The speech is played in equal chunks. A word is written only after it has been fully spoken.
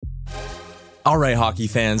All right, hockey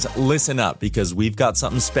fans, listen up because we've got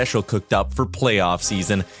something special cooked up for playoff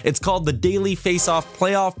season. It's called the Daily Face-Off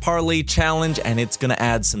Playoff Parlay Challenge, and it's going to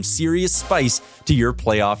add some serious spice to your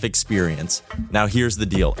playoff experience. Now, here's the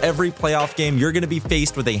deal. Every playoff game, you're going to be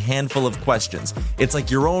faced with a handful of questions. It's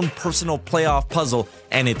like your own personal playoff puzzle,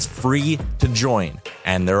 and it's free to join.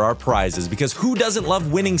 And there are prizes, because who doesn't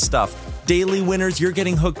love winning stuff? Daily winners, you're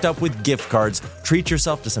getting hooked up with gift cards. Treat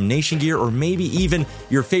yourself to some Nation gear or maybe even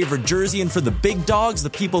your favorite jersey. And for the big dogs, the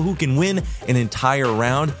people who can win an entire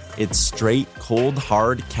round, it's straight, cold,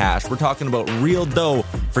 hard cash. We're talking about real dough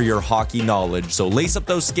for your hockey knowledge. So lace up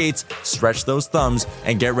those skates, stretch those thumbs,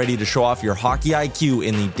 and get ready to show off your hockey IQ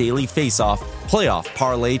in the Daily Face-Off Playoff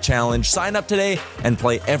Parlay Challenge. Sign up today and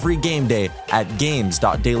play every game day at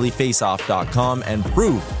games.dailyfaceoff.com and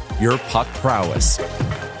prove your puck prowess.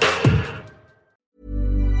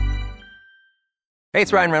 Hey,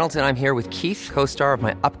 it's Ryan Reynolds, and I'm here with Keith, co-star of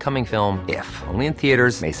my upcoming film, If, only in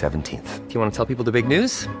theaters May 17th. Do you want to tell people the big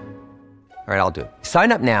news? All right, I'll do it.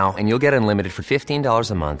 Sign up now and you'll get unlimited for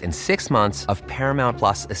 $15 a month and 6 months of Paramount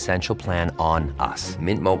Plus Essential Plan on us.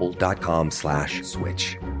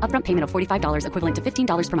 MintMobile.com/switch. Upfront payment of $45 equivalent to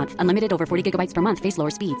 $15 per month. Unlimited over 40 gigabytes per month. Face lower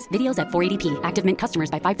speeds. Videos at 480p. Active Mint customers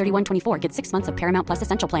by 531.24 get 6 months of Paramount Plus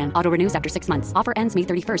Essential Plan. Auto renews after 6 months. Offer ends May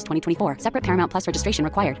 31st, 2024. Separate Paramount Plus registration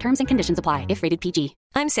required. Terms and conditions apply if rated PG.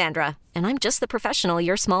 I'm Sandra, and I'm just the professional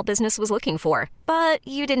your small business was looking for. But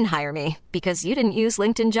you didn't hire me because you didn't use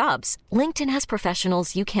LinkedIn Jobs. LinkedIn has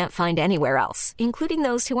professionals you can't find anywhere else, including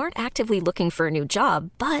those who aren't actively looking for a new job,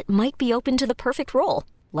 but might be open to the perfect role,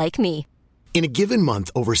 like me. In a given month,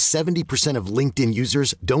 over 70% of LinkedIn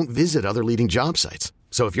users don't visit other leading job sites.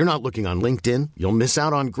 So if you're not looking on LinkedIn, you'll miss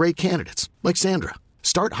out on great candidates like Sandra.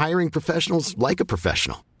 Start hiring professionals like a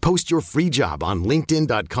professional. Post your free job on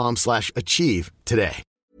linkedin.com/achieve today.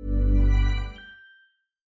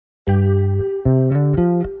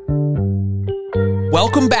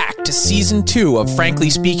 Welcome back to Season 2 of Frankly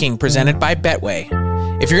Speaking, presented by Betway.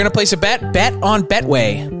 If you're going to place a bet, bet on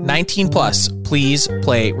Betway. 19 plus. Please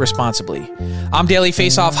play responsibly. I'm Daily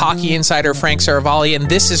Face-Off hockey insider Frank Saravalli, and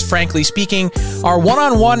this is Frankly Speaking, our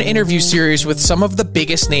one-on-one interview series with some of the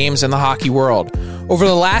biggest names in the hockey world. Over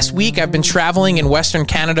the last week, I've been traveling in Western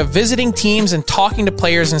Canada, visiting teams and talking to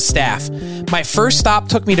players and staff. My first stop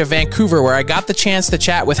took me to Vancouver, where I got the chance to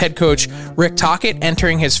chat with head coach Rick Tocchet,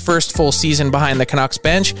 entering his first full season behind the Canucks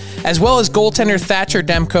bench, as well as goaltender Thatcher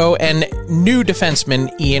Demko and new defenseman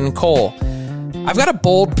Ian Cole. I've got a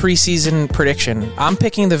bold preseason prediction. I'm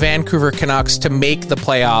picking the Vancouver Canucks to make the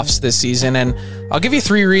playoffs this season, and I'll give you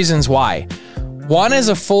 3 reasons why. One is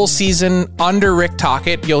a full season under Rick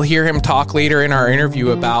Tocchet. You'll hear him talk later in our interview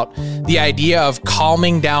about the idea of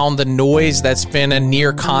calming down the noise that's been a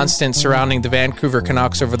near constant surrounding the Vancouver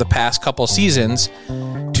Canucks over the past couple seasons.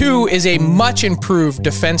 2 is a much improved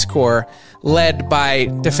defense core led by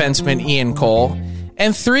defenseman Ian Cole.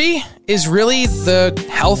 And 3 is really the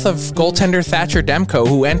health of goaltender Thatcher Demko,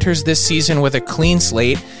 who enters this season with a clean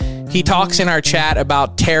slate. He talks in our chat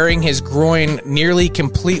about tearing his groin nearly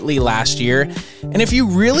completely last year. And if you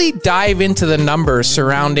really dive into the numbers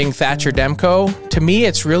surrounding Thatcher Demko, to me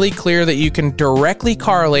it's really clear that you can directly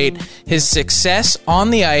correlate his success on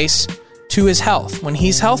the ice to his health. When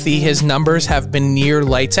he's healthy, his numbers have been near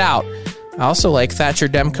lights out. I also like Thatcher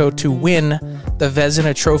Demko to win the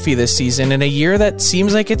Vezina Trophy this season in a year that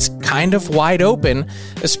seems like it's kind of wide open,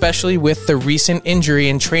 especially with the recent injury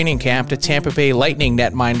in training camp to Tampa Bay Lightning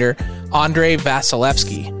netminder Andrei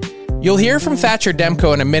Vasilevsky. You'll hear from Thatcher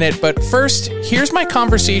Demko in a minute, but first, here's my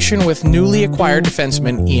conversation with newly acquired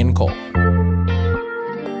defenseman Ian Cole.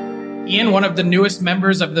 Ian, one of the newest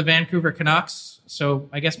members of the Vancouver Canucks. So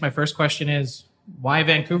I guess my first question is, why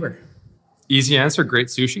Vancouver? Easy answer, great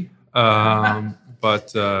sushi.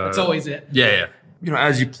 But that's always it. Yeah. You know,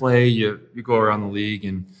 as you play, you go around the league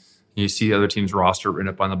and you see the other team's roster written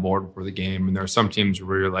up on the board before the game. And there are some teams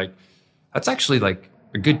where you're like, that's actually like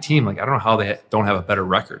a good team. Like, I don't know how they don't have a better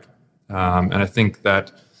record. And I think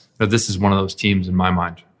that this is one of those teams in my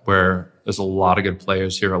mind where there's a lot of good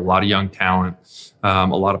players here, a lot of young talent, a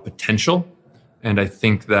lot of potential. And I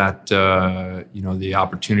think that, the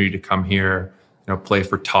opportunity to come here, play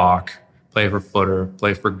for Talk, play for Footer,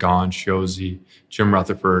 play for Gon, Shozy, Jim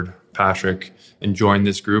Rutherford, Patrick, and join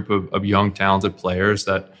this group of young, talented players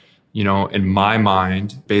that, in my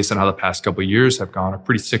mind, based on how the past couple of years have gone, are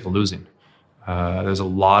pretty sick of losing. There's a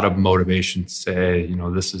lot of motivation to say,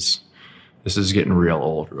 this is getting real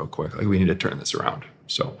old real quick. Like, we need to turn this around.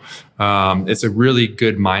 So it's a really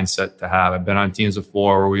good mindset to have. I've been on teams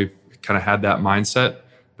before where we've kind of had that mindset.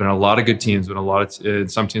 Been on a lot of good teams, but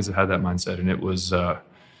some teams have had that mindset, and it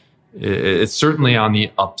It's certainly on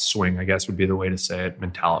the upswing, I guess would be the way to say it,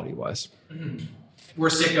 mentality-wise. Mm-hmm. We're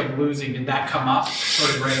sick of losing. Did that come up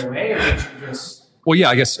sort of right away, or did you just? Well, yeah,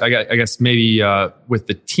 I guess maybe with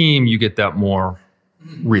the team you get that more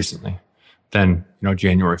recently than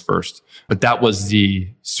January 1st. But that was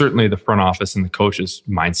certainly the front office and the coaches'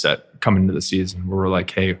 mindset coming into the season, where we're like,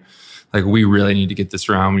 hey, like we really need to get this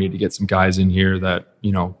around. We need to get some guys in here that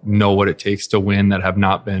know what it takes to win, that have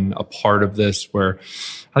not been a part of this. Where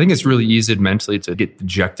I think it's really easy mentally to get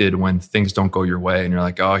dejected when things don't go your way, and you're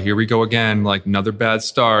like, oh, here we go again, like another bad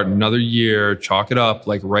start, another year, chalk it up,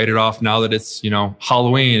 like write it off now that it's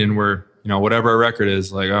Halloween and we're whatever our record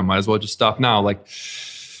is, like I might as well just stop now. Like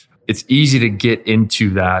it's easy to get into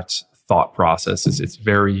that thought process. It's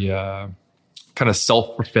very kind of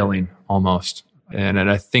self-fulfilling almost. And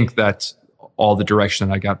I think that all the direction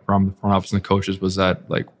that I got from the front office and the coaches was that,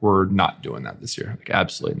 like, we're not doing that this year. Like,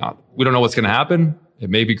 absolutely not. We don't know what's going to happen. It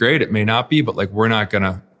may be great. It may not be. But, like, we're not going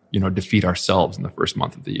to, defeat ourselves in the first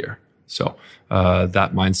month of the year. So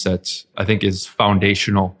that mindset, I think, is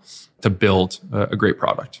foundational to build a great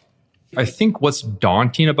product. I think what's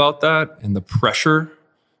daunting about that and the pressure,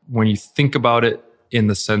 when you think about it in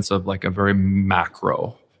the sense of, like, a very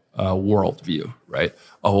macro worldview, right?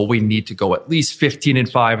 Oh, well, we need to go at least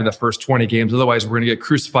 15-5 in the first 20 games. Otherwise, we're going to get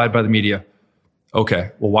crucified by the media.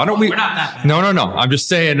 Okay. Well, why don't we? We're not that bad. No. I'm just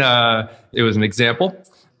saying it was an example.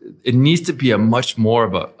 It needs to be a much more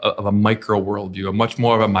of a micro worldview, a much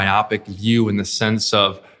more of a myopic view in the sense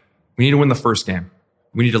of we need to win the first game.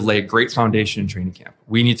 We need to lay a great foundation in training camp.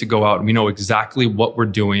 We need to go out and we know exactly what we're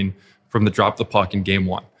doing from the drop of the puck in game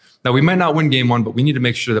one. Now, we might not win game one, but we need to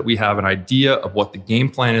make sure that we have an idea of what the game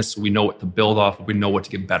plan is so we know what to build off of, we know what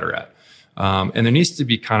to get better at. And there needs to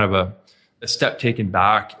be kind of a step taken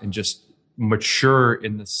back and just mature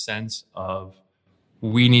in the sense of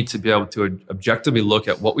we need to be able to objectively look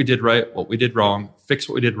at what we did right, what we did wrong, fix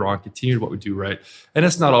what we did wrong, continue what we do right. And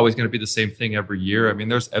it's not always going to be the same thing every year. I mean,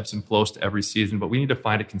 there's ebbs and flows to every season, but we need to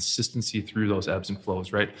find a consistency through those ebbs and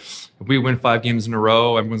flows, right? If we win 5 games in a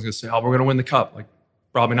row, everyone's going to say, oh, we're going to win the cup. Like,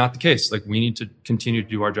 probably not the case. Like, we need to continue to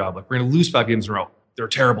do our job. Like, we're going to lose 5 games in a row. They're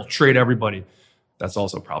terrible. Trade everybody. That's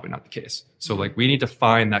also probably not the case. So, like, we need to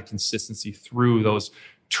find that consistency through those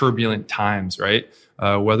turbulent times, right?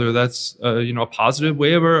 Whether that's a positive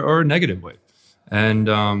wave or a negative wave. And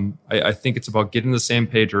I think it's about getting the same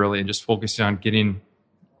page early and just focusing on getting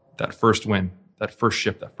that first win, that first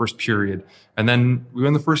shift, that first period. And then we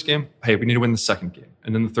win the first game. Hey, we need to win the second game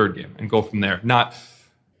and then the third game and go from there. Not,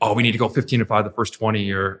 oh, we need to go 15-5 the first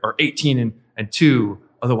 20 or 18-2.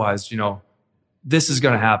 Otherwise, this is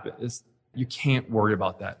going to happen. You can't worry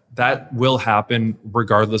about that. That will happen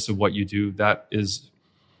regardless of what you do.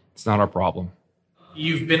 It's not our problem.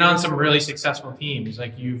 You've been on some really successful teams.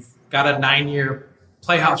 Like, you've got a 9-year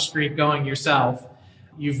playoff streak going yourself.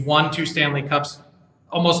 You've won 2 Stanley Cups.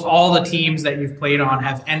 Almost all the teams that you've played on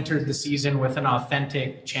have entered the season with an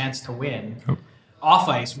authentic chance to win. Oh. Off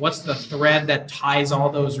ice, what's the thread that ties all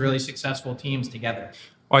those really successful teams together?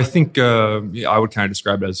 Well, I think I would kind of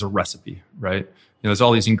describe it as a recipe, right? There's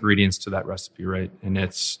all these ingredients to that recipe, right? And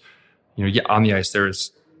it's, on the ice,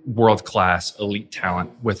 there's world-class elite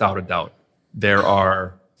talent, without a doubt. There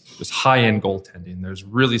are just high-end goaltending. There's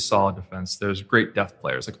really solid defense. There's great depth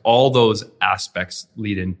players. Like, all those aspects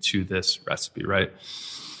lead into this recipe, right?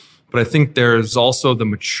 But I think there's also the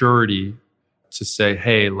maturity to say,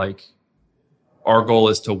 hey, like, our goal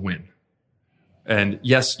is to win. And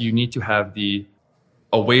yes, you need to have the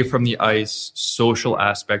away from the ice social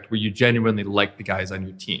aspect where you genuinely like the guys on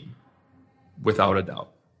your team, without a doubt.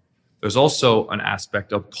 There's also an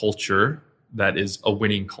aspect of culture that is a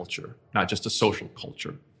winning culture, not just a social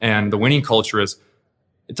culture. And the winning culture is,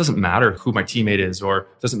 it doesn't matter who my teammate is, or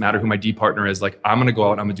it doesn't matter who my D partner is. Like, I'm going to go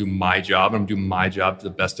out and I'm going to do my job. I'm going to do my job to the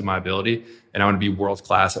best of my ability. And I'm going to be world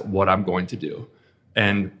class at what I'm going to do.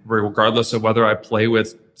 And regardless of whether I play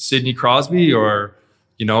with Sidney Crosby or,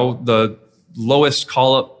 the lowest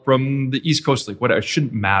call up from the East Coast League, whatever, it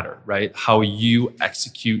shouldn't matter, right? How you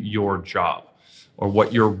execute your job, or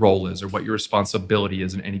what your role is, or what your responsibility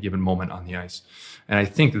is in any given moment on the ice. And I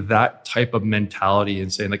think that type of mentality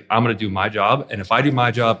and saying, like, I'm going to do my job. And if I do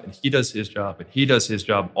my job and he does his job and he does his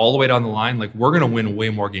job all the way down the line, like, we're going to win way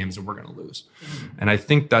more games than we're going to lose. And I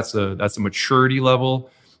think that's a maturity level.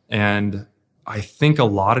 And I think a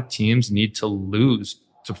lot of teams need to lose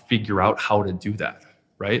to figure out how to do that,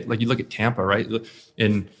 right? Like, you look at Tampa, right?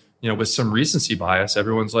 And, with some recency bias,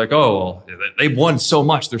 everyone's like, oh, well, they've won so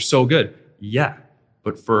much. They're so good. Yeah.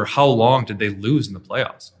 But for how long did they lose in the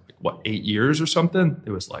playoffs? Like, 8 years or something?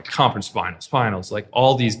 It was like conference finals, like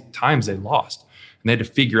all these times they lost. And they had to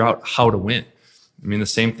figure out how to win. I mean, the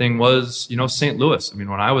same thing was, St. Louis. I mean,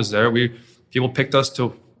 when I was there, people picked us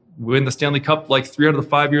to win the Stanley Cup like 3 out of the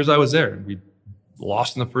 5 years I was there. And we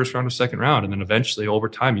lost in the first round or second round. And then eventually over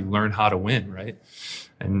time, you learn how to win, right?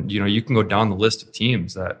 And, you can go down the list of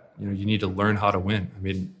teams that, you need to learn how to win. I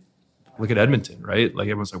mean, look at Edmonton, right? Like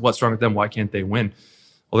everyone's like, what's wrong with them? Why can't they win?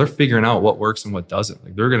 Well, they're figuring out what works and what doesn't.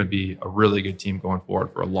 Like they're going to be a really good team going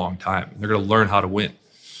forward for a long time. They're going to learn how to win.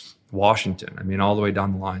 Washington, I mean, all the way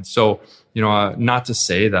down the line. So, not to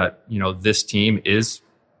say that, this team is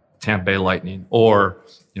Tampa Bay Lightning or,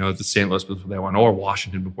 the St. Louis before they won or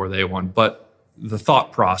Washington before they won, but the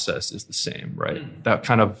thought process is the same, right? That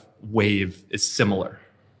kind of wave is similar.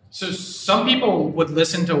 So some people would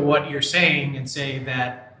listen to what you're saying and say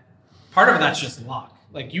that part of that's just luck.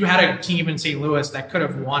 Like you had a team in St. Louis that could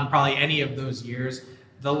have won probably any of those years.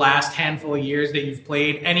 The last handful of years that you've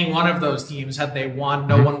played, any one of those teams, had they won,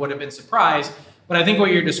 no one would have been surprised. But I think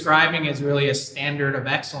what you're describing is really a standard of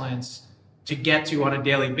excellence to get to on a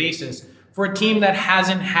daily basis. For a team that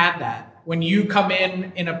hasn't had that, when you come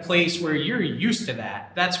in a place where you're used to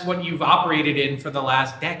that, that's what you've operated in for the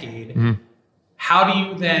last decade. How do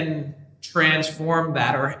you then transform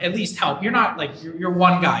that, or at least help? You're not like, you're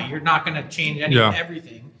one guy. You're not going to change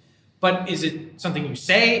everything. But is it something you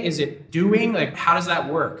say? Is it doing? Like, how does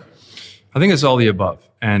that work? I think it's all the above.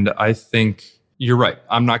 And I think you're right.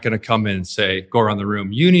 I'm not going to come in and say, go around the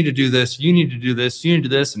room, you need to do this, you need to do this, you need to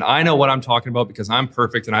do this. And I know what I'm talking about because I'm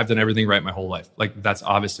perfect and I've done everything right my whole life. Like, that's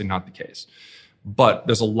obviously not the case. But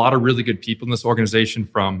there's a lot of really good people in this organization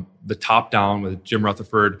from the top down with Jim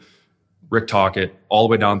Rutherford, Rick Tocchet, all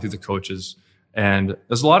the way down through the coaches. And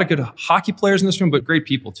there's a lot of good hockey players in this room, but great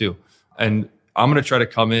people too. And I'm going to try to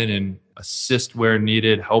come in and assist where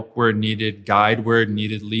needed, help where needed, guide where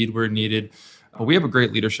needed, lead where needed. But we have a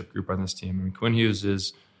great leadership group on this team. I mean, Quinn Hughes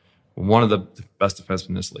is one of the best defensemen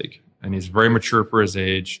in this league. And he's very mature for his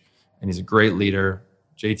age. And he's a great leader.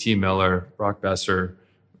 JT Miller, Brock Besser.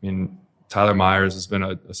 I mean, Tyler Myers has been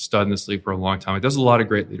a stud in this league for a long time. There's a lot of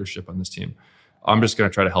great leadership on this team. I'm just going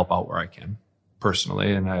to try to help out where I can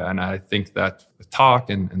personally. And I think that the talk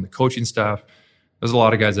and the coaching staff, there's a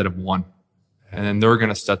lot of guys that have won. And they're going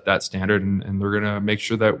to set that standard and they're going to make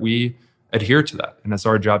sure that we adhere to that. And it's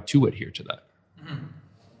our job to adhere to that.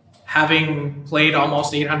 Having played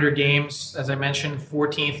almost 800 games, as I mentioned,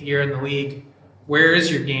 14th year in the league, where is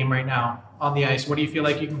your game right now on the ice? What do you feel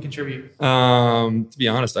like you can contribute? To be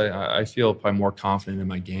honest, I feel probably more confident in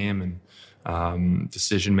my game and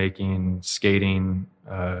decision-making, skating,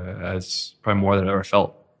 as probably more than I've ever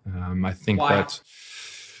felt. I think Why?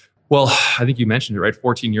 I think you mentioned it, right?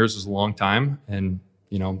 14 years is a long time. And,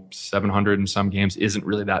 700 and some games isn't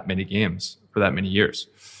really that many games for that many years.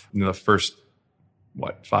 The first,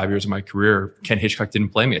 5 years of my career, Ken Hitchcock didn't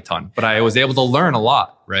play me a ton, but I was able to learn a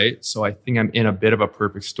lot, right? So I think I'm in a bit of a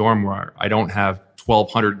perfect storm where I don't have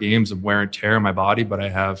 1,200 games of wear and tear in my body, but I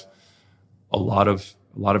have a lot of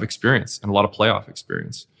experience and a lot of playoff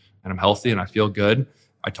experience. And I'm healthy and I feel good.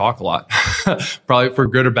 I talk a lot, probably for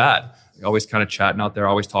good or bad. Always kind of chatting out there,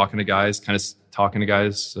 always talking to guys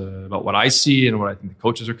about what I see and what I think the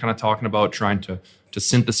coaches are kind of talking about, trying to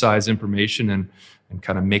synthesize information and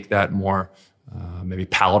kind of make that more maybe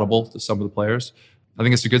palatable to some of the players. I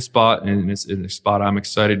think it's a good spot, and it's a spot I'm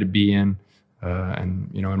excited to be in.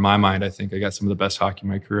 And in my mind, I think I got some of the best hockey in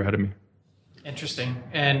my career ahead of me. Interesting.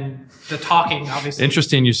 And the talking, obviously.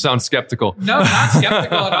 Interesting. You sound skeptical. No, not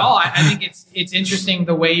skeptical at all. I think it's interesting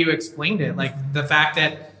the way you explained it. Like the fact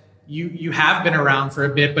that you have been around for a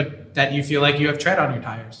bit, but that you feel like you have tread on your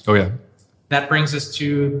tires. Oh, yeah. That brings us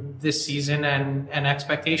to this season and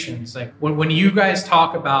expectations. Like when you guys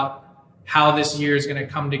talk about how this year is going to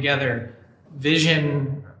come together,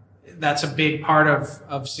 vision, that's a big part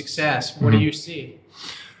of success. What do you see?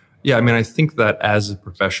 Yeah, I mean, I think that as a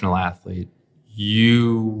professional athlete,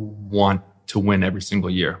 you want to win every single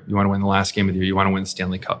year. You want to win the last game of the year. You want to win the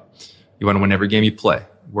Stanley Cup. You want to win every game you play.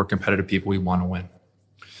 We're competitive people. We want to win.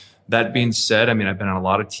 That being said, I mean, I've been on a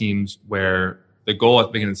lot of teams where the goal at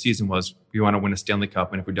the beginning of the season was we want to win a Stanley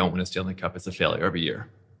Cup. And if we don't win a Stanley Cup, it's a failure every year.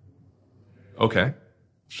 Okay,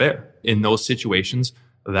 fair. In those situations,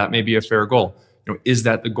 that may be a fair goal. Is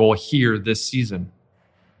that the goal here this season?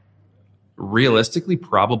 Realistically,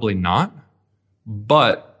 probably not.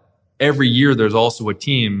 But every year, there's also a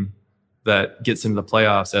team that gets into the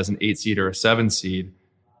playoffs as an 8 seed or a 7 seed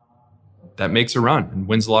that makes a run and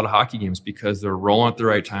wins a lot of hockey games because they're rolling at the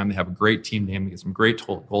right time. They have a great team name. They get some great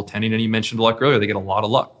goaltending. And you mentioned luck earlier. They get a lot of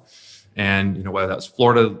luck. And, whether that was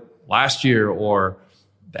Florida last year or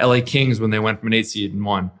the LA Kings when they went from an 8 seed and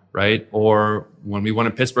won, right? Or when we won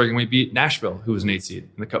in Pittsburgh and we beat Nashville, who was an 8 seed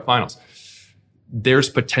in the Cup Finals. there's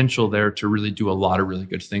potential there to really do a lot of really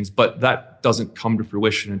good things, but that doesn't come to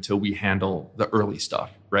fruition until we handle the early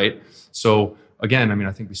stuff, right? So again, I mean,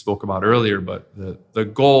 I think we spoke about earlier, but the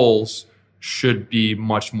goals should be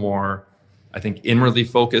much more, I think, inwardly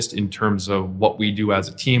focused in terms of what we do as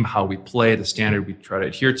a team, how we play, the standard we try to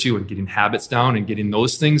adhere to, and getting habits down and getting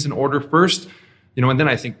those things in order first, and then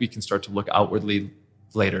I think we can start to look outwardly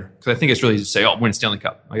later. Because I think it's really easy to say, win Stanley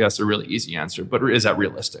Cup. I guess a really easy answer, but is that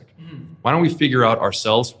realistic? Why don't we figure out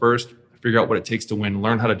ourselves first, figure out what it takes to win,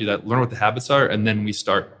 learn how to do that, learn what the habits are, and then we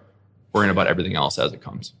start worrying about everything else as it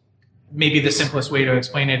comes. Maybe the simplest way to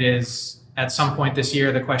explain it is at some point this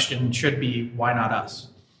year, the question should be, why not us?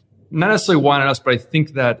 Not necessarily why not us, but I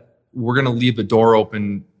think that we're going to leave the door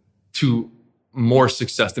open to more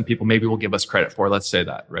success than people maybe will give us credit for. Let's say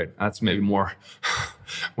that, right? That's maybe more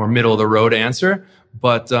middle of the road answer.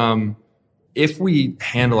 But if we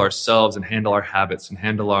handle ourselves and handle our habits and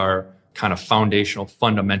handle our kind of foundational,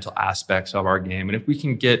 fundamental aspects of our game, and if we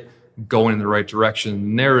can get going in the right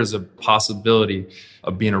direction, there is a possibility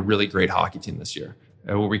of being a really great hockey team this year,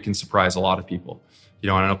 where we can surprise a lot of people. And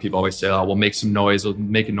I know people always say, we'll make some noise, we'll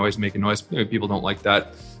make a noise. Maybe people don't like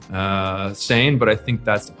that saying, but I think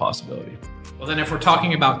that's the possibility. Well, then if we're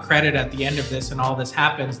talking about credit at the end of this and all this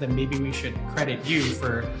happens, then maybe we should credit you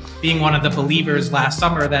for being one of the believers last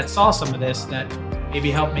summer that saw some of this, that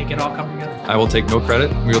maybe helped make it all come together. I will take no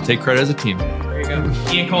credit. We will take credit as a team. There you go.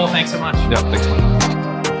 Ian Cole, thanks so much. Yeah, thanks so much.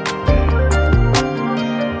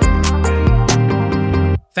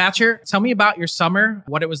 Thatcher, tell me about your summer,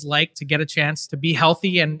 what it was like to get a chance to be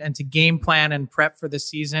healthy and to game plan and prep for the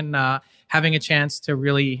season, having a chance to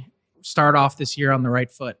really start off this year on the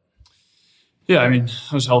right foot. Yeah, I mean,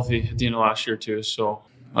 I was healthy at the end of last year too, so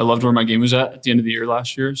I loved where my game was at the end of the year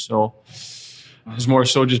last year. So it was more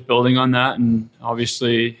so just building on that, and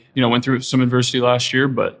obviously, went through some adversity last year,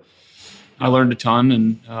 but I learned a ton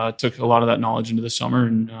and took a lot of that knowledge into the summer.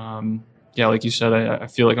 And yeah, like you said, I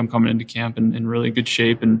feel like I'm coming into camp in really good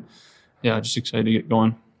shape, and yeah, just excited to get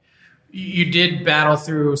going. You did battle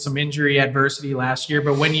through some injury adversity last year,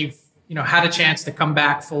 but when you've had a chance to come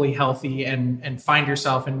back fully healthy and find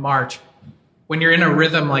yourself in March, when you're in a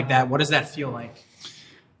rhythm like that, what does that feel like?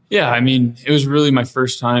 Yeah, I mean, it was really my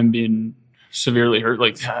first time being severely hurt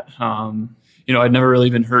like that. I'd never really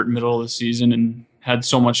been hurt in the middle of the season and had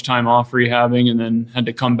so much time off rehabbing, and then had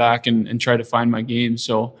to come back and try to find my game.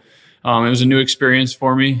 So it was a new experience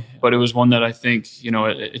for me, but it was one that I think,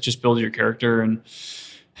 it just builds your character. And,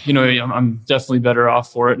 I'm definitely better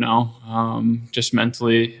off for it now, just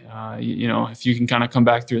mentally. If you can kind of come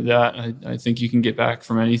back through that, I think you can get back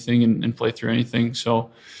from anything and play through anything. So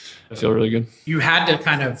I feel really good. You had to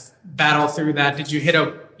kind of battle through that. Did you hit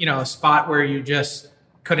a spot where you just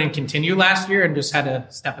couldn't continue last year and just had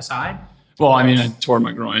to step aside? Well, I mean, I tore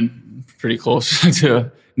my groin pretty close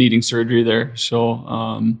to needing surgery there.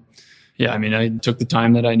 So, yeah, I mean, I took the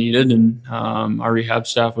time that I needed, and our rehab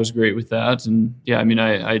staff was great with that. And yeah, I mean,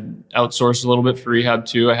 I outsourced a little bit for rehab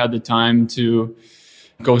too. I had the time to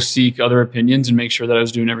go seek other opinions and make sure that I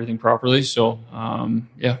was doing everything properly. So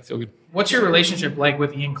yeah, I feel good. What's your relationship like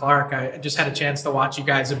with Ian Clark? I just had a chance to watch you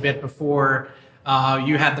guys a bit before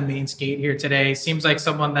you had the main skate here today. Seems like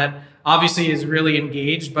someone that obviously is really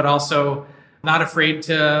engaged, but also not afraid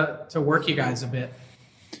to work you guys a bit.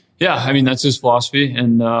 Yeah, I mean, that's his philosophy,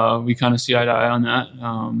 and we kind of see eye to eye on that.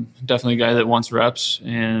 Definitely a guy that wants reps,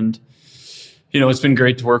 and, it's been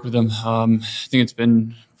great to work with him. I think it's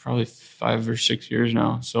been probably 5 or 6 years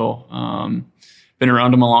now. So been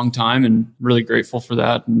around him a long time, and really grateful for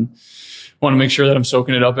that, and want to make sure that I'm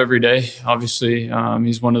soaking it up every day. Obviously,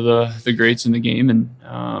 he's one of the greats in the game,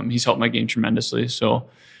 and he's helped my game tremendously. So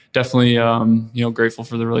definitely, grateful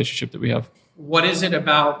for the relationship that we have. What is it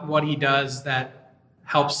about what he does that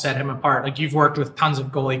helps set him apart? Like, you've worked with tons of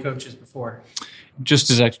goalie coaches before. Just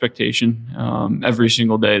his expectation every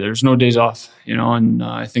single day. There's no days off, and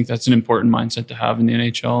I think that's an important mindset to have in the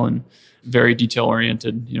NHL, and very detail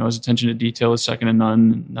oriented. His attention to detail is second to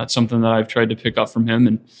none. And that's something that I've tried to pick up from him.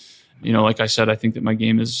 And, like I said, I think that my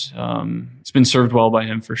game is, it's been served well by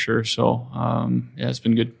him for sure. So yeah, it's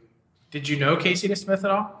been good. Did you know Casey DeSmith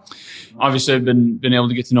at all? Obviously, I've been able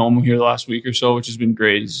to get to know him here the last week or so, which has been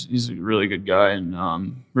great. He's a really good guy,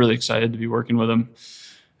 and really excited to be working with him.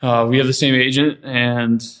 We have the same agent,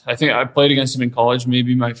 and I think I played against him in college,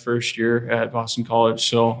 maybe my first year at Boston College.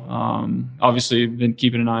 So obviously, been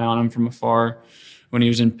keeping an eye on him from afar when he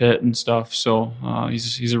was in Pitt and stuff. So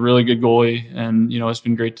he's a really good goalie, and it's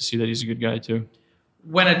been great to see that he's a good guy too.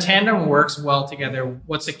 When a tandem works well together,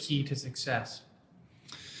 what's a key to success?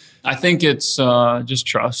 I think it's just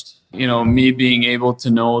trust. Me being able to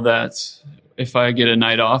know that if I get a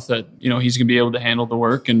night off, that, he's going to be able to handle the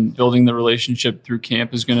work, and building the relationship through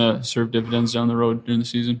camp is going to serve dividends down the road during the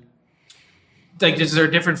season. Like, is there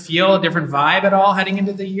a different feel, a different vibe at all heading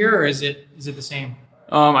into the year, or is it the same?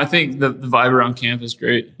 I think the vibe around camp is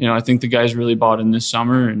great. I think the guys really bought in this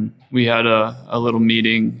summer, and we had a little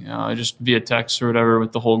meeting just via text or whatever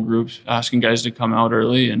with the whole group, asking guys to come out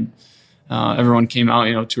early, and everyone came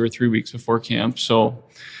out, 2 or 3 weeks before camp. So,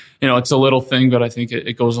 it's a little thing, but I think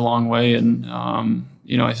it goes a long way. And,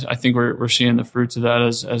 I think we're seeing the fruits of that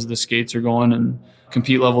as the skates are going, and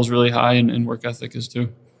compete level is really high, and work ethic is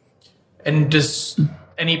too. And does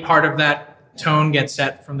any part of that tone get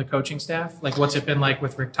set from the coaching staff? Like, what's it been like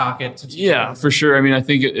with Rick Tocchet? Yeah, for sure. I mean, I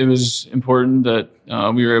think it was important that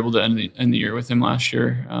we were able to end the year with him last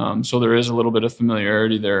year. So there is a little bit of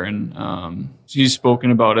familiarity there, and he's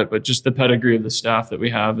spoken about it, but just the pedigree of the staff that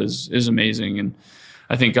we have is amazing. And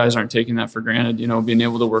I think guys aren't taking that for granted. Being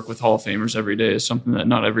able to work with Hall of Famers every day is something that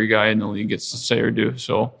not every guy in the league gets to say or do.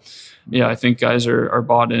 So yeah, I think guys are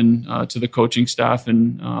bought in to the coaching staff,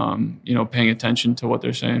 and, paying attention to what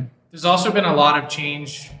they're saying. There's also been a lot of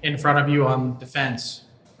change in front of you on defense.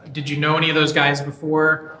 Did you know any of those guys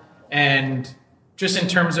before? And just in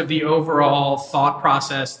terms of the overall thought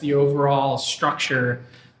process, the overall structure,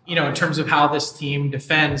 in terms of how this team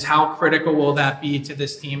defends, how critical will that be to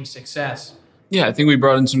this team's success? Yeah, I think we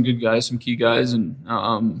brought in some good guys, some key guys, and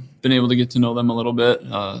been able to get to know them a little bit.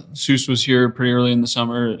 Seuss was here pretty early in the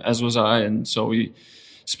summer, as was I, and so we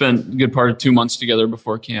spent a good part of 2 months together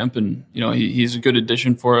before camp, and he's a good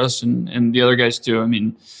addition for us, and the other guys too. I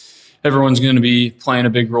mean, everyone's going to be playing a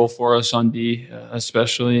big role for us on D,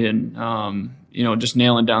 especially, and just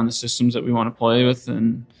nailing down the systems that we want to play with,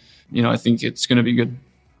 and I think it's going to be good.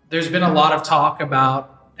 There's been a lot of talk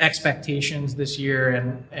about expectations this year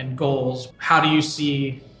and goals. How do you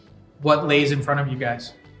see what lays in front of you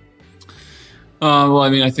guys? Well, I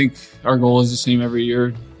mean, I think our goal is the same every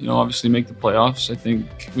year. Obviously make the playoffs. I think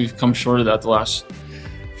we've come short of that the last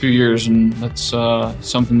few years, and that's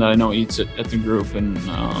something that I know eats at the group. And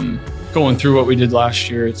going through what we did last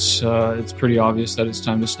year, it's pretty obvious that it's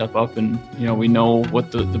time to step up. And we know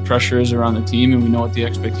what the pressure is around the team, and we know what the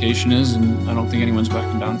expectation is, and I don't think anyone's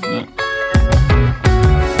backing down from that.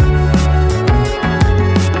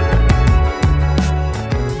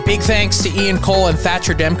 Big thanks to Ian Cole and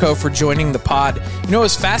Thatcher Demko for joining the pod. It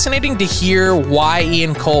was fascinating to hear why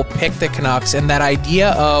Ian Cole picked the Canucks, and that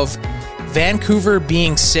idea of Vancouver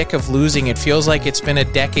being sick of losing. It feels like it's been a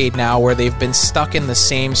decade now where they've been stuck in the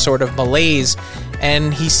same sort of malaise,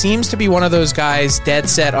 and he seems to be one of those guys dead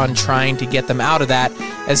set on trying to get them out of that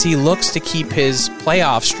as he looks to keep his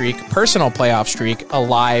personal playoff streak,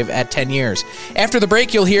 alive at 10 years. After the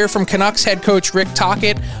break, you'll hear from Canucks head coach Rick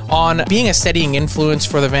Tocchet on being a steadying influence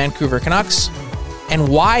for the Vancouver Canucks, and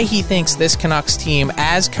why he thinks this Canucks team,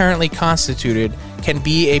 as currently constituted, can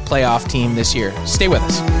be a playoff team this year. Stay with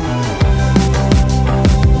us.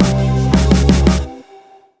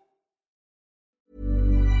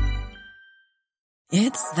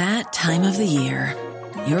 It's that time of the year.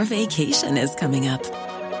 Your vacation is coming up.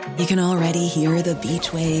 You can already hear the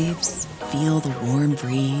beach waves, feel the warm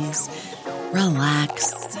breeze,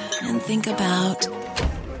 relax, and think about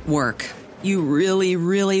work. You really,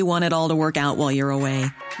 really want it all to work out while you're away.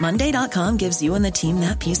 Monday.com gives you and the team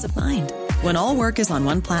that peace of mind. When all work is on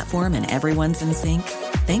one platform and everyone's in sync,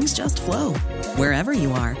 things just flow. Wherever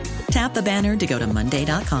you are, tap the banner to go to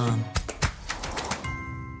Monday.com.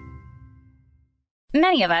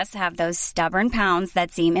 Many of us have those stubborn pounds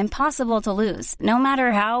that seem impossible to lose, no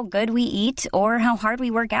matter how good we eat or how hard we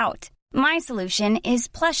work out. My solution is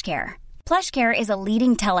PlushCare. PlushCare is a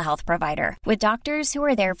leading telehealth provider with doctors who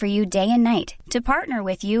are there for you day and night to partner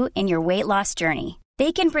with you in your weight loss journey.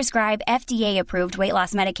 They can prescribe FDA-approved weight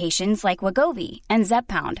loss medications like Wegovy and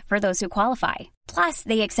Zepbound for those who qualify. Plus,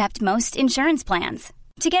 they accept most insurance plans.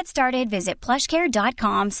 To get started, visit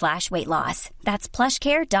plushcare.com/weightloss. That's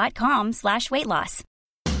plushcare.com/weightloss.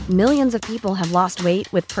 Millions of people have lost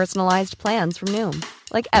weight with personalized plans from Noom.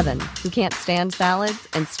 Like Evan, who can't stand salads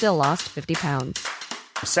and still lost 50 pounds.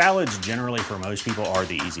 Salads generally for most people are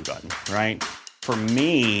the easy button, right? For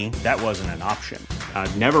me, that wasn't an option. I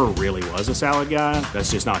never really was a salad guy.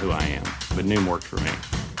 That's just not who I am. But Noom worked for me.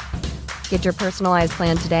 Get your personalized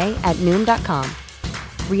plan today at Noom.com.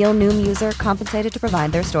 Real Noom user compensated to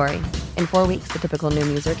provide their story. In 4 weeks, the typical Noom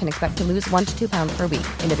user can expect to lose 1 to 2 pounds per week.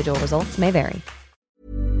 Individual results may vary.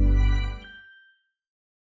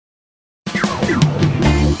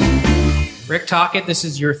 Rick Tocchet, this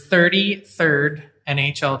is your 33rd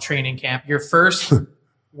NHL training camp. Your first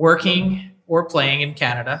working or playing in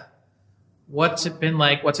Canada. What's it been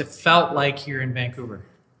like? What's it felt like here in Vancouver?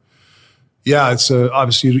 Yeah, it's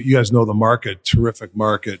obviously you guys know the market, terrific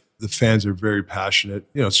market. The fans are very passionate.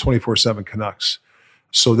 It's 24/7 Canucks.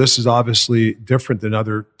 So this is obviously different than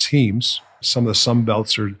other teams. Some of the Sun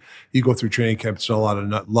Belts you go through training camp, it's a lot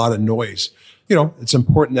of noise. It's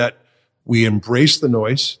important that we embrace the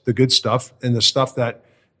noise, the good stuff, and the stuff that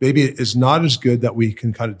maybe is not as good, that we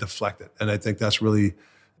can kind of deflect it. And I think that's really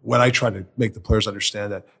what I try to make the players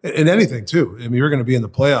understand, that in anything too. I mean, you're going to be in the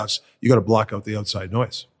playoffs, you got to block out the outside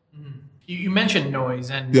noise. Mm-hmm. You mentioned noise,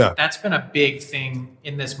 and that's been a big thing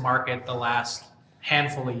in this market the last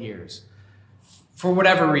handful of years. For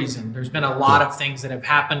whatever reason, there's been a lot of things that have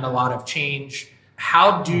happened, a lot of change.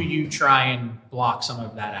 How do you try and block some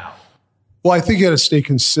of that out? Well, I think you got to stay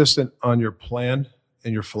consistent on your plan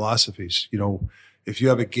and your philosophies. If you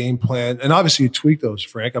have a game plan, and obviously you tweak those,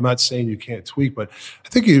 Frank. I'm not saying you can't tweak, but I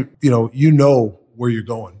think you know where you're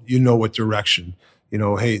going. You know what direction.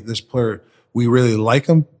 Hey, this player, we really like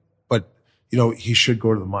him, but he should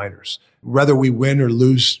go to the minors. Whether we win or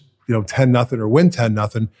lose, 10-0 or win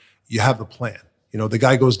 10-0, you have the plan. The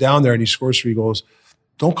guy goes down there and he scores 3 goals.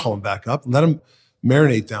 Don't call him back up. Let him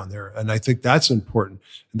marinate down there. And I think that's important.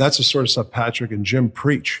 And that's the sort of stuff Patrick and Jim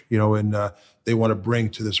preach, and they want to bring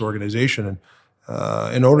to this organization.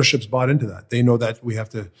 And ownership's bought into that. They know that we have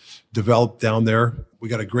to develop down there. We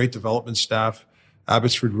got a great development staff.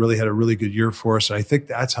 Abbotsford really had a really good year for us. And I think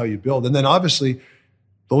that's how you build. And then obviously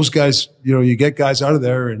those guys, you get guys out of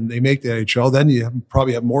there and they make the NHL, then you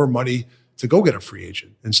probably have more money to go get a free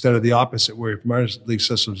agent instead of the opposite, where if minor league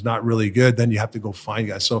system's not really good, then you have to go find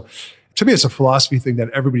guys. So to me, it's a philosophy thing that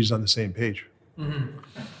everybody's on the same page. Mm-hmm.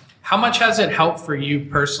 How much has it helped for you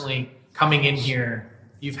personally coming in here?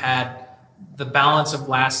 You've had the balance of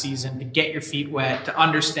last season to get your feet wet, to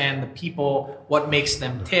understand the people, what makes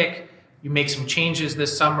them tick. You make some changes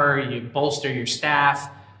this summer, you bolster your staff,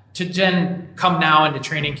 to then come now into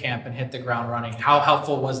training camp and hit the ground running. How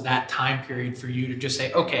helpful was that time period for you to just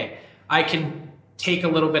say, okay, I can take a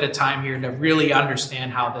little bit of time here to really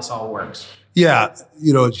understand how this all works? Yeah,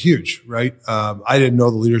 it's huge, right? I didn't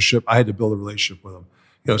know the leadership. I had to build a relationship with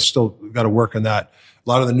them. Still got to work on that. A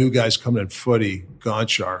lot of the new guys coming in, Footy,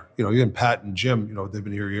 Gonchar, even Pat and Jim, they've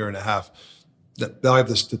been here a year and a half. Now I have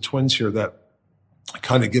the twins here that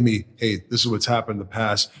kind of give me, hey, this is what's happened in the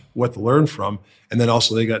past, what to learn from. And then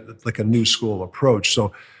also they got like a new school approach.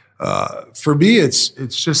 So for me, it's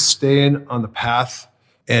just staying on the path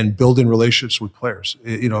and building relationships with players.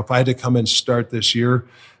 If I had to come and start this year,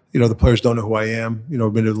 the players don't know who I am, been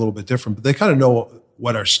a little bit different, but they kind of know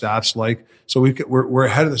what our staff's like. So we're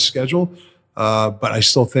ahead of the schedule, but I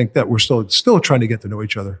still think that we're still trying to get to know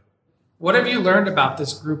each other. What have you learned about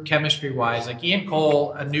this group chemistry-wise? Like Ian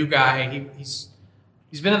Cole, a new guy, he's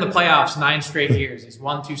been in the playoffs 9 straight years. He's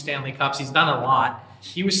won 2 Stanley Cups. He's done a lot.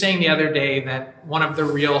 He was saying the other day that one of the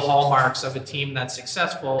real hallmarks of a team that's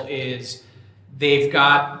successful is they've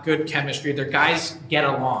got good chemistry. Their guys get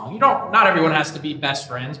along. Not everyone has to be best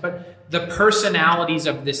friends, but the personalities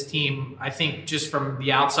of this team, I think just from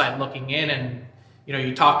the outside looking in, and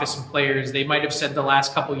you talk to some players, they might have said the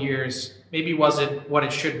last couple years maybe wasn't what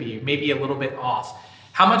it should be, maybe a little bit off.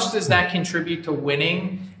 How much does that contribute to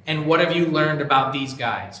winning, and what have you learned about these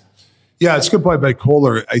guys? Yeah, it's a good point by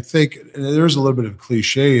Kohler. I think there's a little bit of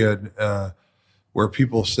cliche where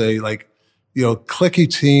people say like, cliquey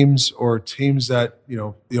teams or teams that,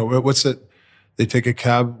 what's it? They take a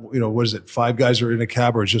cab, what is it? 5 guys are in a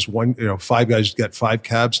cab, or it's just one, 5 guys get 5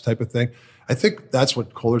 cabs type of thing. I think that's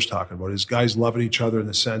what Kohler's talking about, is guys loving each other in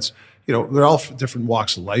the sense, they're all different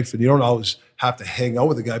walks of life, and you don't always have to hang out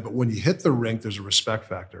with a guy, but when you hit the rink, there's a respect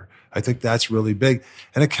factor. I think that's really big.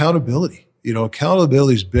 And accountability.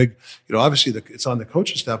 Accountability is big. Obviously it's on the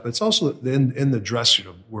coaching staff, but it's also in the dressing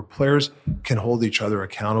room where players can hold each other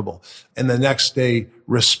accountable. And the next day,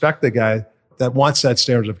 respect the guy that wants that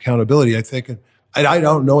standard of accountability. I think, I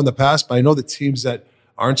don't know in the past, but I know the teams that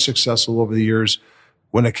aren't successful over the years,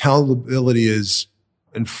 when accountability is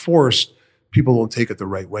enforced, people don't take it the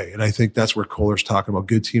right way. And I think that's where Kohler's talking about.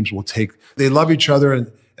 Good teams they love each other,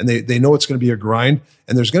 and they know it's going to be a grind,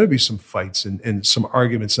 and there's going to be some fights and some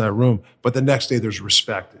arguments in that room. But the next day there's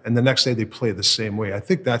respect, and the next day they play the same way. I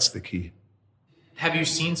think that's the key. Have you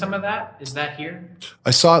seen some of that? Is that here?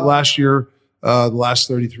 I saw it last year, the last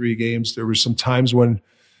 33 games. There were some times when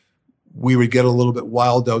we would get a little bit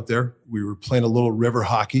wild out there. We were playing a little river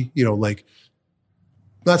hockey,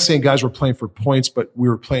 not saying guys were playing for points, but we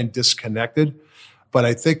were playing disconnected. But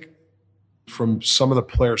I think from some of the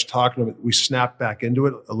players talking to them, we snapped back into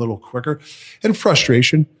it a little quicker. And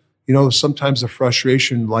frustration, sometimes the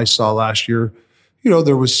frustration I saw last year,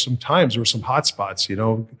 there were some hot spots,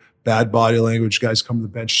 bad body language, guys come to the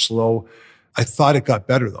bench slow. I thought it got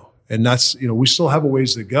better though. And that's, we still have a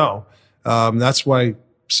ways to go. That's why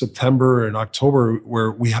September and October,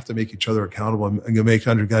 where we have to make each other accountable and make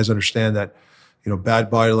guys understand that, bad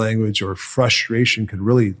body language or frustration can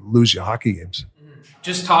really lose you hockey games.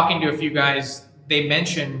 Just talking to a few guys, they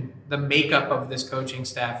mention the makeup of this coaching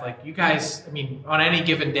staff. Like you guys, on any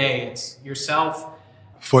given day, it's yourself,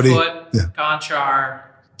 Footy, Gonchar,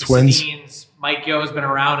 Twins. Sedins, Mike Yo has been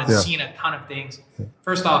around and seen a ton of things.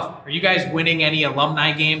 First off, are you guys winning any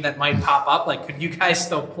alumni game that might pop up? Like, could you guys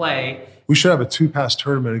still play? We should have a 2-pass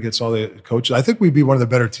tournament against all the coaches. I think we'd be one of the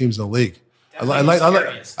better teams in the league. I'd like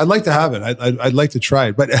to have it. I'd like to try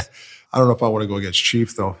it, but I don't know if I want to go against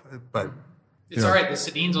Chief though. But it's all right. The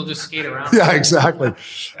Sedins will just skate around. Yeah, exactly.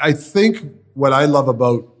 I think what I love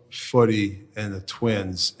about Footy and the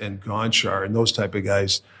Twins and Gonchar and those type of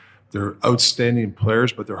guys, they're outstanding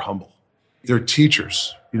players, but they're humble. They're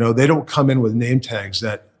teachers. They don't come in with name tags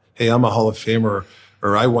that, hey, I'm a Hall of Famer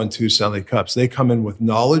or I won 2 Stanley Cups. They come in with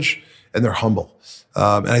knowledge and they're humble.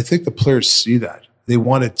 And I think the players see that. They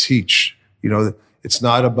want to teach. It's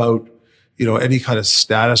not about, any kind of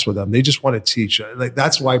status with them. They just want to teach. Like,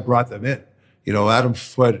 that's why I brought them in. Adam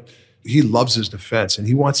Foote, he loves his defense and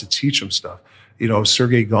he wants to teach them stuff.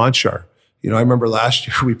 Sergei Gonchar, I remember last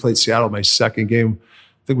year we played Seattle, my second game.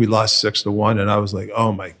 I think we lost 6-1 and I was like,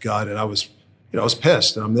 oh my God. And I was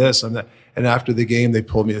pissed and I'm this, I'm that. And after the game, they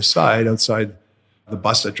pulled me aside outside the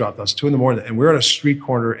bus that dropped us 2 a.m. and we're on a street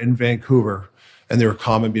corner in Vancouver and they were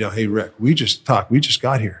commenting, hey, Rick, we just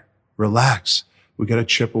got here. Relax. We got to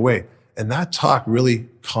chip away. And that talk really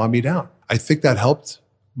calmed me down. I think that helped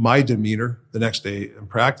my demeanor the next day in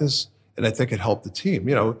practice. And I think it helped the team.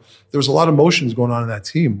 There was a lot of emotions going on in that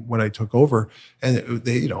team when I took over and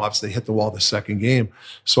they, obviously hit the wall the second game.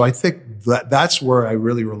 So I think that's where I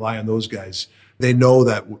really rely on those guys. They know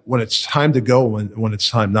that when it's time to go, when it's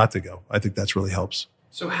time not to go. I think that's really helps.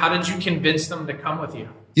 So how did you convince them to come with you?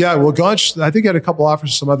 Yeah, well, Gonch, I think he had a couple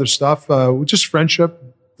offers, some other stuff, just friendship.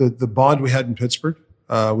 The bond we had in Pittsburgh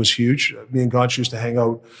was huge. Me and Gonch used to hang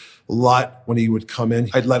out a lot when he would come in.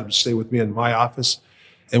 I'd let him stay with me in my office,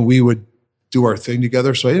 and we would do our thing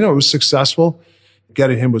together. So, it was successful.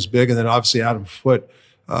 Getting him was big. And then obviously Adam Foote.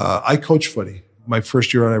 I coached Footy my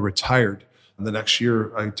first year when I retired. And the next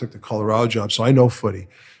year I took the Colorado job. So I know Footy.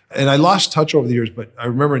 And I lost touch over the years, but I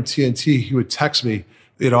remember in TNT, he would text me.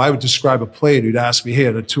 I would describe a play and he'd ask me, hey, I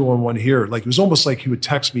had a 2-on-1 here. Like, it was almost like he would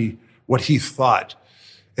text me what he thought.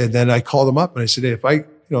 And then I called him up and I said, hey, if I,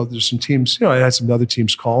 there's some teams, I had some other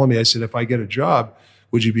teams calling me. I said, if I get a job,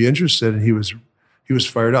 would you be interested? And he was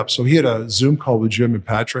fired up. So he had a Zoom call with Jim and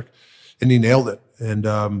Patrick and he nailed it. And,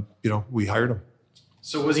 we hired him.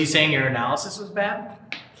 So was he saying your analysis was bad?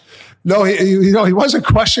 No, he wasn't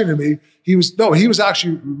questioning me. He was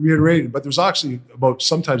actually reiterating, but there's actually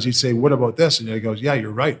sometimes he'd say, what about this? And he goes, yeah,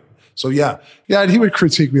 you're right. So yeah. And he would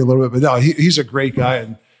critique me a little bit, but no, he's a great guy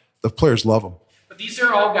and the players love him. But these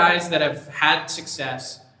are all guys that have had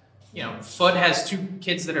success. Foote has 2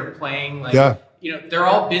 kids that are playing. They're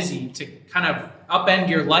all busy to kind of upend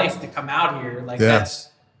your life to come out here. That's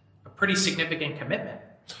a pretty significant commitment.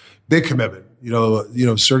 Big commitment.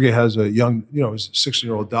 Sergey has a young, his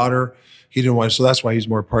 16-year-old daughter. He didn't want to, so that's why he's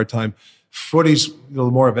more part-time. Footy's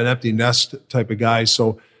more of an empty nest type of guy.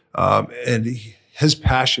 So, his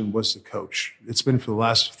passion was to coach. It's been for the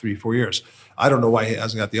last 3-4 years. I don't know why he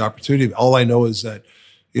hasn't got the opportunity. All I know is that,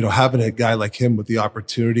 having a guy like him with the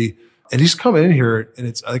opportunity, and he's coming in here, and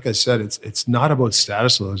it's like I said, it's not about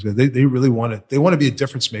status of those guys. They really want it. They want to be a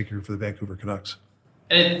difference maker for the Vancouver Canucks.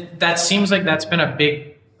 And that seems like that's been a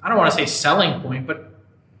big, I don't want to say selling point, but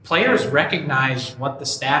players recognize what the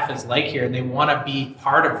staff is like here, and they want to be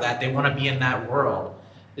part of that. They want to be in that world.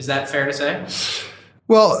 Is that fair to say?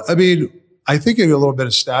 Well, I think you get a little bit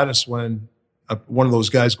of status when one of those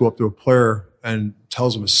guys go up to a player and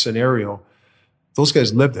tells them a scenario. Those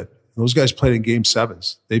guys lived it. Those guys played in Game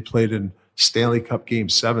 7s. They played in Stanley Cup Game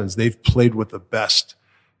 7s. They've played with the best.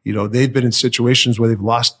 They've been in situations where they've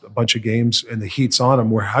lost a bunch of games and the heat's on them.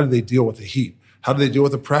 Where how do they deal with the heat? How do they deal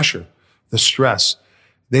with the pressure, the stress?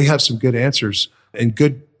 They have some good answers and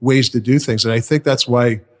good ways to do things. And I think that's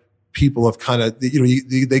why people have kind of,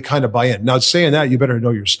 they kind of buy in. Now, saying that, you better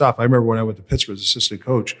know your stuff. I remember when I went to Pittsburgh as assistant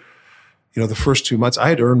coach, the first 2 months, I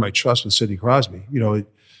had to earn my trust with Sidney Crosby.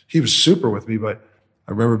 He was super with me, but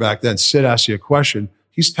I remember back then, Sid asked you a question.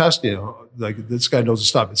 He's testing you, like this guy knows the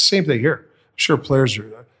stuff. It's the same thing here. I'm sure players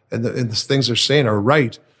are, and the things they're saying are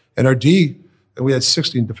right. And our D, and we had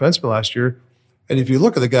 16 defensemen last year. And if you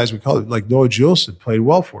look at the guys we call it, like Noah Juleson played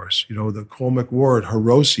well for us. The Cole McWard,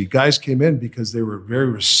 Hiroshi, guys came in because they were very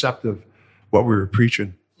receptive what we were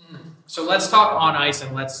preaching. So let's talk on ice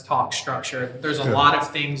and let's talk structure. There's a lot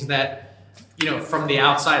of things that, from the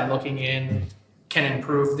outside looking in can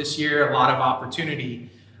improve this year, a lot of opportunity.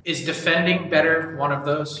 Is defending better one of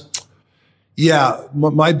those? Yeah,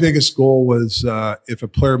 my biggest goal was if a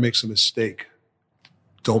player makes a mistake,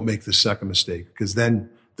 don't make the second mistake, because then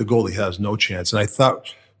the goalie has no chance. And I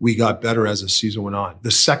thought we got better as the season went on.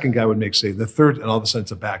 The second guy would make save, the third, and all of a sudden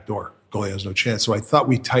it's a back door. Goalie has no chance. So I thought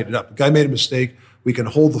we tightened it up. The guy made a mistake. We can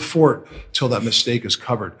hold the fort till that mistake is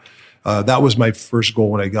covered. That was my first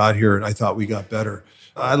goal when I got here, and I thought we got better.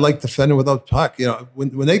 I like defending without puck.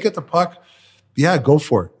 When they get the puck, go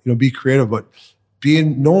for it. Be creative, but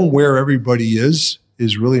knowing where everybody is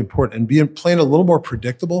really important, and playing a little more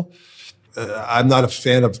predictable. I'm not a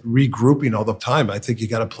fan of regrouping all the time. I think you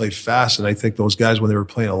got to play fast, and I think those guys, when they were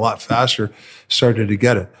playing a lot faster, started to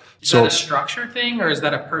get it. Is that a structure thing, or is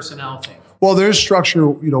that a personnel thing? Well, there's structure.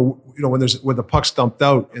 When the puck's dumped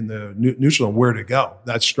out in the neutral and where to go,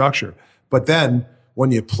 that's structure. But then when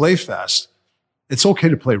you play fast, it's okay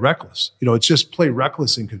to play reckless. It's just play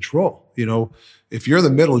reckless in control. If you're the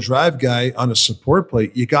middle drive guy on a support play,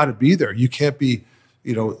 you got to be there. You can't be,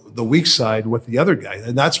 the weak side with the other guy.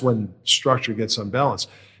 And that's when structure gets unbalanced.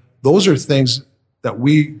 Those are things that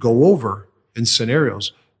we go over in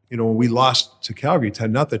scenarios. When we lost to Calgary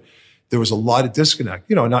 10-0, there was a lot of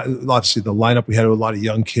disconnect. Obviously the lineup, we had a lot of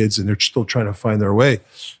young kids and they're still trying to find their way.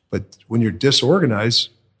 But when you're disorganized,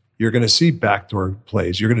 you're going to see backdoor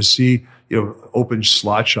plays. You're going to see, open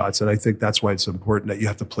slot shots. And I think that's why it's important that you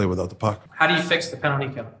have to play without the puck. How do you fix the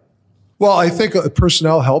penalty kill? Well, I think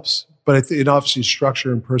personnel helps, but I think obviously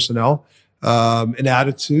structure and personnel, and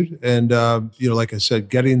attitude. And, like I said,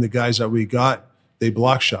 getting the guys that we got, they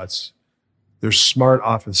block shots. They're smart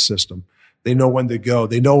off his system. They know when to go.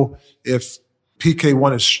 They know if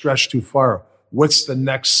PK1 is stretched too far, what's the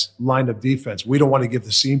next line of defense? We don't want to give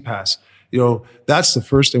the seam pass. That's the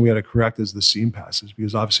first thing we had to correct is the seam passes,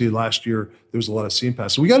 because obviously last year there was a lot of seam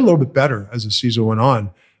passes. So we got a little bit better as the season went on,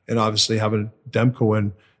 and obviously having Demko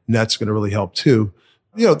in net's going to really help too.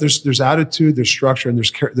 There's attitude, there's structure, and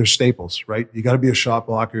there's staples, right? You got to be a shot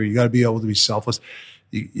blocker. You got to be able to be selfless.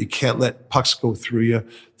 You can't let pucks go through you.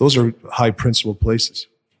 Those are high principle places.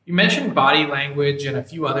 You mentioned body language and a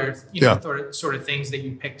few other sort of things that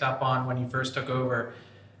you picked up on when you first took over.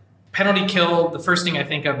 Penalty kill, the first thing I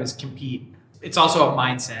think of is compete. It's also a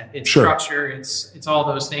mindset. It's structure. It's all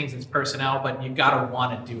those things. It's personnel, but you got to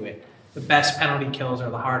want to do it. The best penalty kills are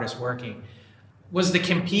the hardest working. Was the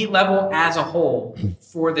compete level as a whole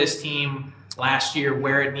for this team last year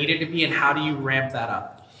where it needed to be, and how do you ramp that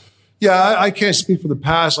up? Yeah, I can't speak for the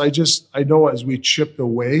past. I know as we chipped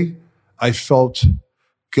away, I felt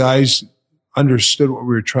guys understood what we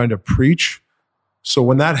were trying to preach. So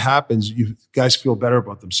when that happens, you guys feel better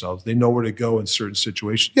about themselves. They know where to go in certain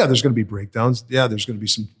situations. Yeah, there's going to be breakdowns. Yeah, there's going to be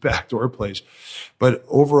some backdoor plays. But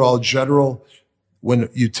overall, general, when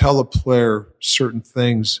you tell a player certain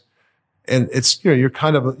things, and it's, you're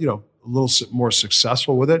kind of, a little more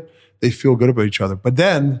successful with it, they feel good about each other. But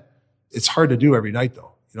then it's hard to do every night,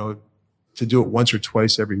 though. To do it once or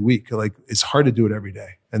twice every week. Like, it's hard to do it every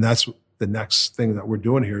day. And that's the next thing that we're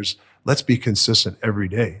doing here is let's be consistent every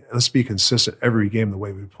day. Let's be consistent every game the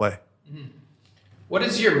way we play. Mm-hmm. What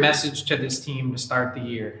is your message to this team to start the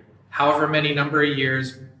year? However many number of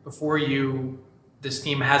years before this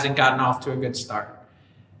team hasn't gotten off to a good start.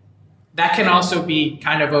 That can also be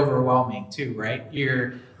kind of overwhelming too, right?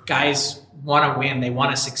 Your guys want to win. They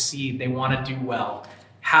want to succeed. They want to do well.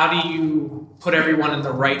 How do you put everyone in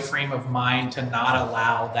the right frame of mind to not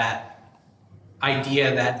allow that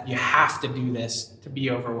idea that you have to do this to be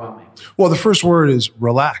overwhelming? Well, the first word is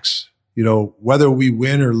relax. Whether we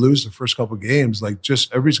win or lose the first couple of games,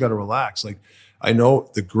 everybody's got to relax. I know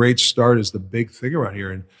the great start is the big thing around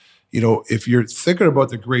here. And, if you're thinking about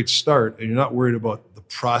the great start and you're not worried about the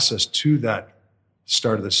process to that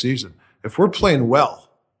start of the season, if we're playing well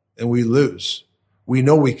and we lose, we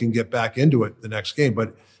know we can get back into it the next game.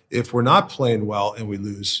 But if we're not playing well and we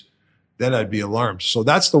lose, then I'd be alarmed. So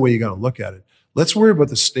that's the way you got to look at it. Let's worry about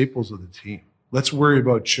the staples of the team. Let's worry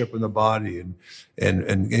about chipping the body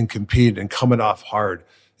and compete and coming off hard.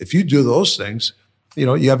 If you do those things,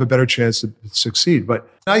 you have a better chance to succeed. But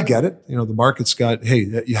I get it. The market's got,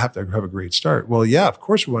 hey, you have to have a great start. Well, yeah, of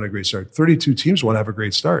course we want a great start. 32 teams want to have a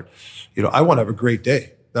great start. I want to have a great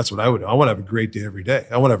day. That's what I would do. I want to have a great day every day.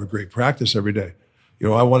 I want to have a great practice every day.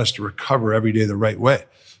 I want us to recover every day the right way.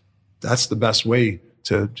 That's the best way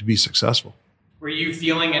to be successful. Were you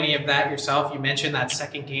feeling any of that yourself? You mentioned that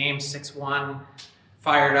second game, 6-1,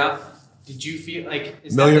 fired up. Did you feel that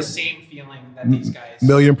the same feeling that these guys?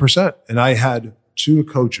 1,000,000%. And I had two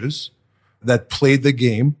coaches that played the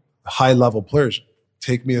game high-level players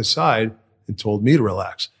take me aside and told me to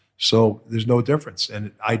relax. So there's no difference.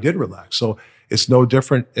 And I did relax. So it's no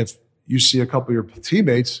different if you see a couple of your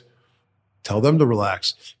teammates, tell them to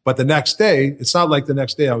relax. But the next day, it's not like the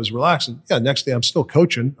next day I was relaxing. Yeah, next day I'm still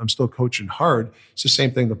coaching. I'm still coaching hard. It's the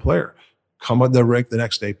same thing, the player. Come on the rink the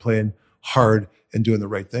next day playing hard and doing the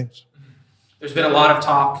right things. There's been a lot of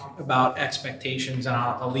talk about expectations, and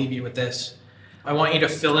I'll leave you with this. I want you to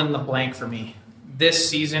fill in the blank for me. This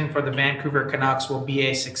season for the Vancouver Canucks will be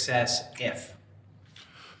a success if.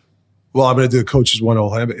 Well, I'm going to do the coaches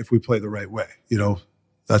 101 if we play the right way. You know,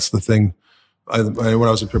 that's the thing. When I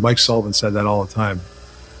was up here, Mike Sullivan said that all the time.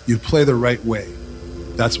 You play the right way.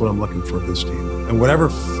 That's what I'm looking for this team. And whatever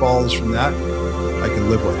falls from that, I can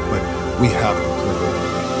live with. But we have to play the right way.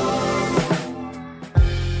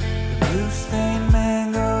 The blue-stained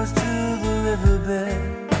man goes to the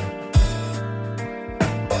riverbed.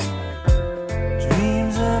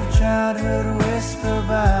 Dreams of childhood whisper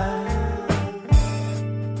by.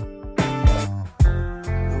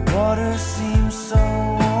 The water seems so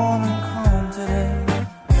warm and calm today.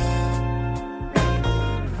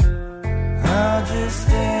 I'll just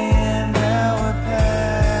stay in our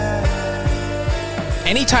past.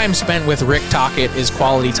 Any time spent with Rick Tocchet is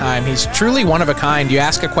quality time. He's truly one of a kind. You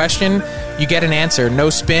ask a question, you get an answer. No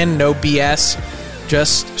spin, no BS,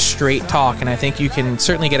 just straight talk. And I think you can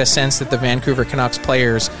certainly get a sense that the Vancouver Canucks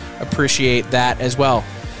players appreciate that as well.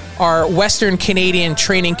 Our Western Canadian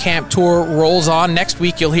training camp tour rolls on. Next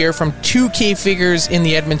week, you'll hear from two key figures in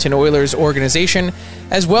the Edmonton Oilers organization,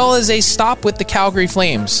 as well as a stop with the Calgary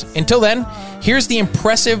Flames. Until then, here's the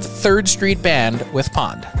impressive 3rd Street Band with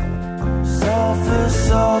Pond. Sulfur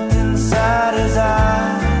salt inside his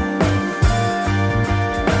eye.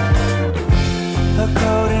 A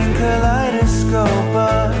coating kaleidoscope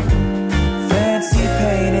of fancy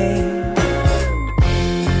painting.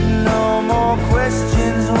 No more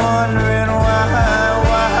questions, wondering why.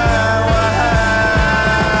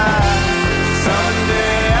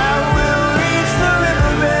 Someday I will reach the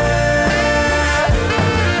riverbed.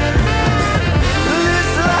 This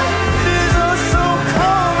life is oh so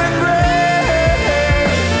calm and gray.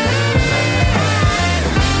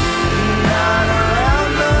 Not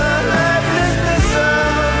around the lifelessness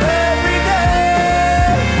of every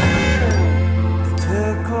day. The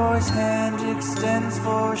turquoise hand extends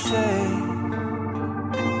for shade.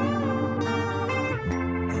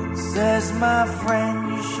 Says, my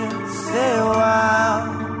friend, you should stay a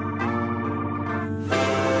while.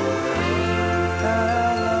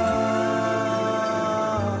 How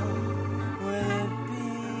long will it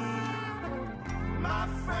be? My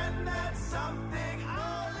friend, that's something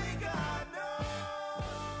only God knows.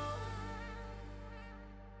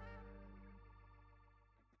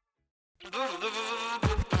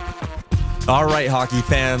 All right, hockey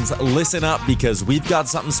fans, listen up because we've got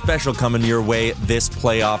something special coming your way this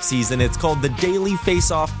playoff season. It's called the Daily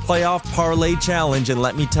Face-Off Playoff Parlay Challenge, and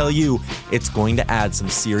let me tell you, it's going to add some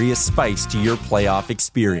serious spice to your playoff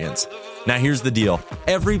experience. Now, here's the deal.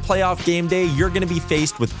 Every playoff game day, you're going to be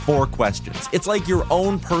faced with 4 questions. It's like your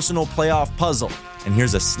own personal playoff puzzle. And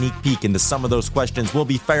here's a sneak peek into some of those questions we'll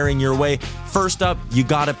be firing your way. First up, you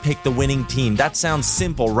got to pick the winning team. That sounds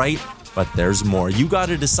simple, right? But there's more. You got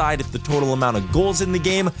to decide if the total amount of goals in the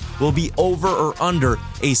game will be over or under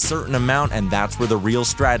a certain amount, and that's where the real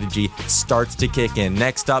strategy starts to kick in.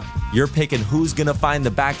 Next up, you're picking who's going to find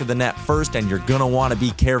the back of the net first, and you're going to want to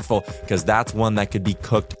be careful because that's one that could be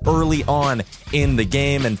cooked early on in the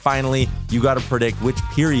game. And finally, you got to predict which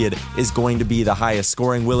period is going to be the highest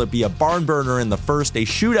scoring. Will it be a barn burner in the first, a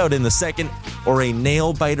shootout in the second, or a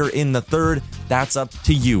nail biter in the third? That's up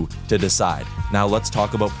to you to decide. Now let's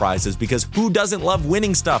talk about prizes, because who doesn't love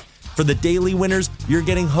winning stuff? For the daily winners, you're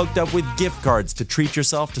getting hooked up with gift cards to treat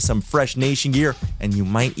yourself to some fresh Nation gear, and you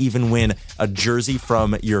might even win a jersey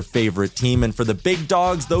from your favorite team. And for the big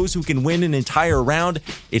dogs, those who can win an entire round,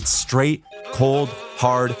 it's straight, cold,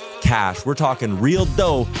 hard cash. We're talking real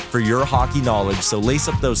dough for your hockey knowledge. So lace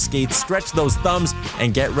up those skates, stretch those thumbs,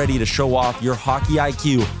 and get ready to show off your hockey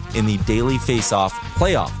IQ in the Daily Face-Off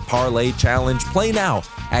Playoff Parlay Challenge. Play now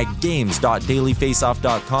at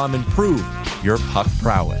games.dailyfaceoff.com and prove your puck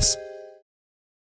prowess.